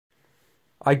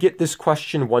I get this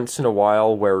question once in a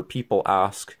while where people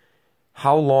ask,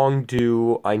 how long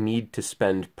do I need to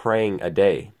spend praying a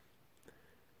day?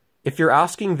 If you're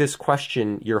asking this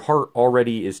question, your heart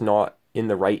already is not in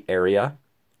the right area.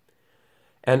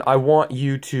 And I want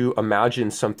you to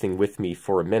imagine something with me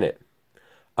for a minute.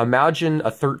 Imagine a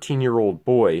 13-year-old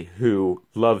boy who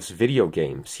loves video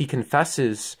games. He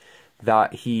confesses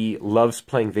that he loves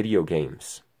playing video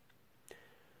games.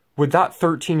 Would that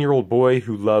 13-year-old boy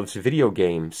who loves video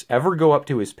games ever go up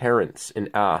to his parents and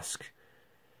ask,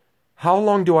 how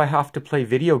long do I have to play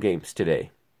video games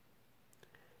today?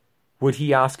 Would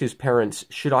he ask his parents,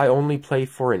 should I only play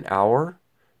for an hour?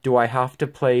 Do I have to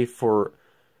play for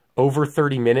over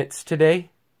 30 minutes today?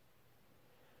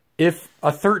 If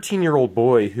a 13-year-old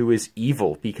boy who is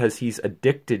evil because he's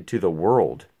addicted to the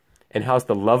world and has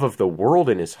the love of the world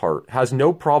in his heart has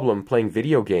no problem playing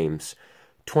video games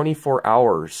 24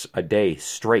 hours a day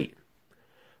straight,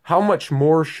 how much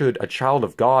more should a child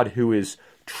of God who is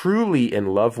truly in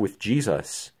love with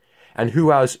Jesus and who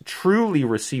has truly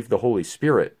received the Holy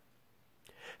Spirit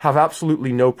have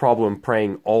absolutely no problem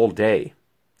praying all day?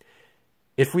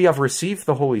 If we have received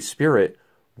the Holy Spirit,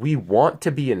 we want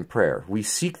to be in prayer. We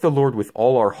seek the Lord with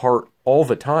all our heart all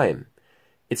the time.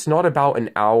 It's not about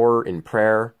an hour in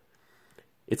prayer.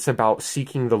 It's about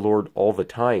seeking the Lord all the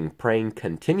time, praying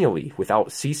continually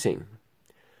without ceasing.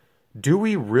 Do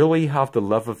we really have the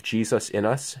love of Jesus in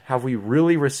us? Have we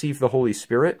really received the Holy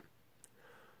Spirit?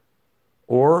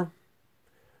 Or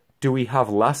do we have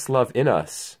less love in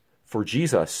us for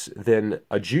Jesus than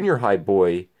a junior high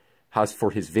boy has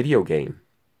for his video game?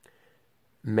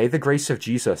 May the grace of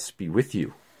Jesus be with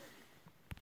you.